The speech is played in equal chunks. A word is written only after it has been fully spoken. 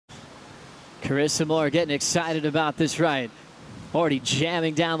Carissa Moore getting excited about this right. Already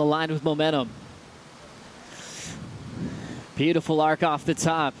jamming down the line with momentum. Beautiful arc off the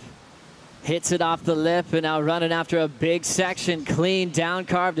top. Hits it off the lip and now running after a big section. Clean down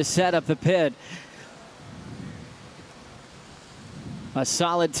carve to set up the pit. A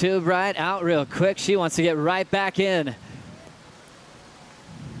solid tube right out real quick. She wants to get right back in.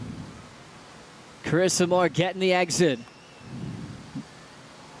 Carissa Moore getting the exit.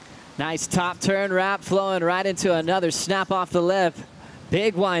 Nice top turn wrap flowing right into another snap off the lip.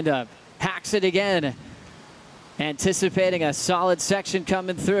 Big windup. Hacks it again. Anticipating a solid section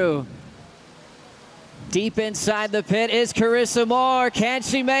coming through. Deep inside the pit is Carissa Moore. Can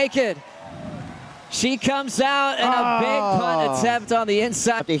she make it? She comes out and a big punt attempt on the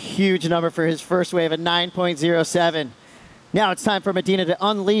inside. A huge number for his first wave at 9.07. Now it's time for Medina to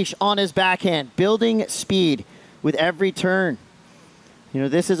unleash on his backhand, building speed with every turn. You know,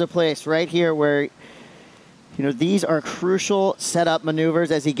 this is a place right here where, you know, these are crucial setup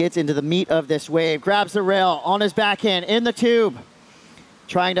maneuvers as he gets into the meat of this wave. Grabs the rail on his backhand in the tube,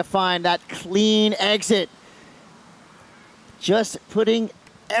 trying to find that clean exit. Just putting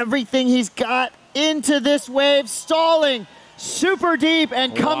everything he's got into this wave, stalling super deep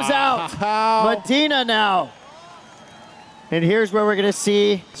and comes out. Medina now. And here's where we're gonna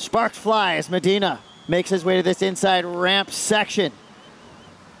see sparks fly as Medina makes his way to this inside ramp section.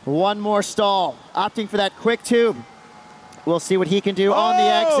 One more stall, opting for that quick tube. We'll see what he can do on the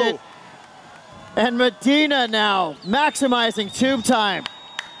exit. And Medina now maximizing tube time.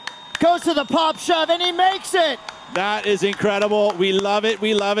 Goes to the pop shove and he makes it. That is incredible. We love it.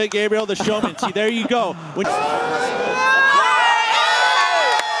 We love it, Gabriel, the showman. See, there you go.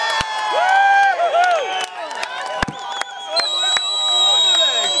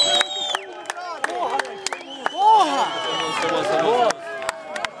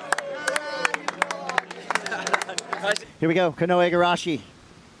 Here we go, Kanoa Igarashi.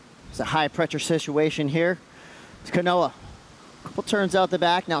 It's a high pressure situation here. It's Kanoa. Couple turns out the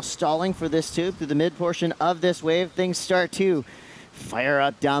back, now stalling for this tube through the mid portion of this wave. Things start to fire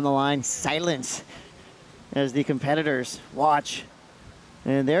up down the line. Silence as the competitors watch.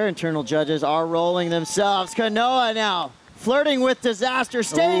 And their internal judges are rolling themselves. Kanoa now flirting with disaster,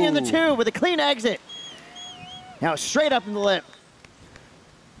 staying in the tube with a clean exit. Now straight up in the lip.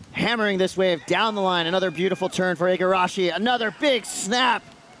 Hammering this wave down the line. Another beautiful turn for Igarashi. Another big snap.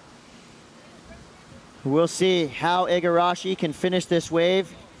 We'll see how Igarashi can finish this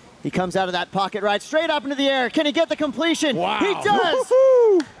wave. He comes out of that pocket ride straight up into the air. Can he get the completion? Wow. He does!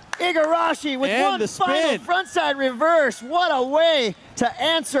 Igarashi with one final frontside reverse. What a way to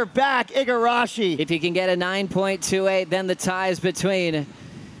answer back Igarashi. If he can get a 9.28, then the ties between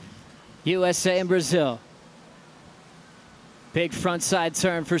USA and Brazil. Big frontside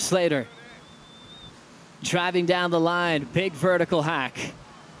turn for Slater. Driving down the line, big vertical hack.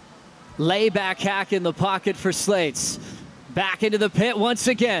 Layback hack in the pocket for Slates. Back into the pit once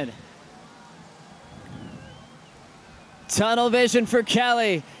again. Tunnel vision for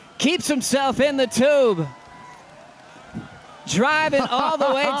Kelly. Keeps himself in the tube. Driving all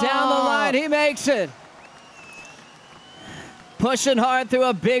the way down the line. He makes it. Pushing hard through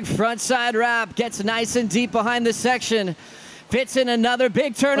a big frontside wrap. Gets nice and deep behind the section. Fits in another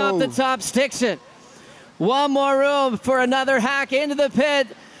big turn off the top. Sticks it. One more room for another hack into the pit.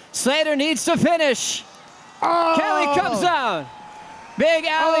 Slater needs to finish. Kelly comes out. Big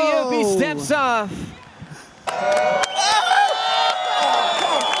alley-oop, he steps off.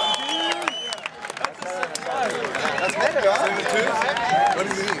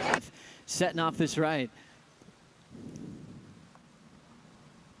 Setting off this right.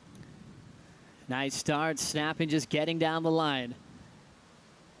 Nice start, snapping, just getting down the line.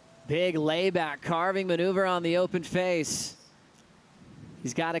 Big layback, carving maneuver on the open face.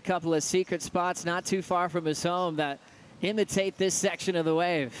 He's got a couple of secret spots not too far from his home that imitate this section of the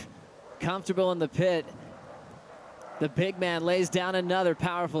wave. Comfortable in the pit. The big man lays down another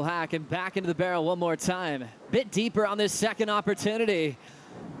powerful hack and back into the barrel one more time. Bit deeper on this second opportunity.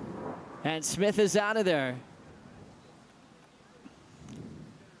 And Smith is out of there.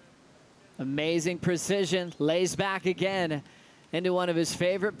 Amazing precision, lays back again into one of his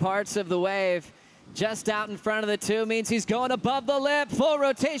favorite parts of the wave. Just out in front of the two means he's going above the lip. Full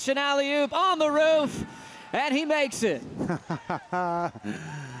rotation alley-oop on the roof, and he makes it. What?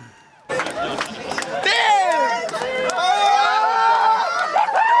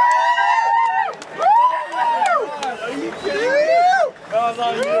 Well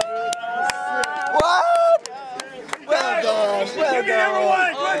done. Well done. Good job.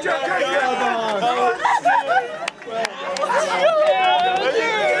 Well done.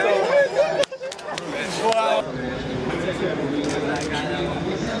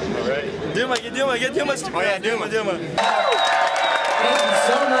 get Duma. Oh yeah, Duma. Thank you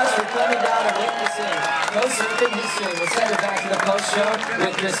so much for coming down and witnessing post-surfing history. We'll send it back to the post show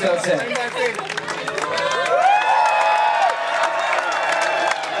with Chris Goten.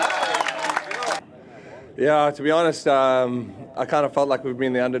 Yeah, to be honest, I kind of felt like we've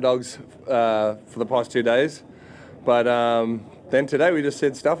been the underdogs for the past 2 days, but then today we just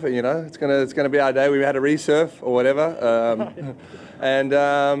said stuff it. You know, it's gonna be our day. We had a resurf or whatever, and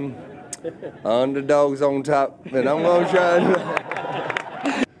underdogs on top, and I'm gonna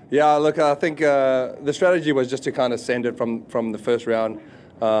try. Yeah, look, I think the strategy was just to kind of send it from the first round.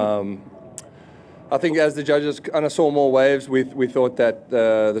 I think as the judges kind of saw more waves, we thought that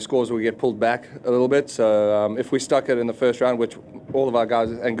the scores would get pulled back a little bit. So if we stuck it in the first round, which all of our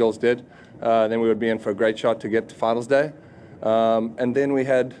guys and girls did, then we would be in for a great shot to get to finals day. And then we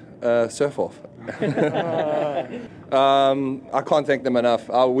had surf off. I can't thank them enough.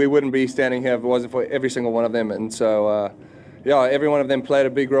 We wouldn't be standing here if it wasn't for every single one of them. And so, yeah, every one of them played a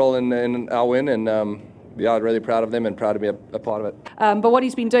big role in our win. And yeah, I'm really proud of them and proud to be a part of it. But what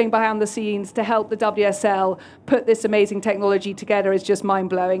he's been doing behind the scenes to help the WSL put this amazing technology together is just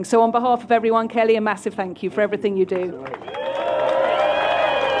mind-blowing. So on behalf of everyone, Kelly, a massive thank you for everything you do.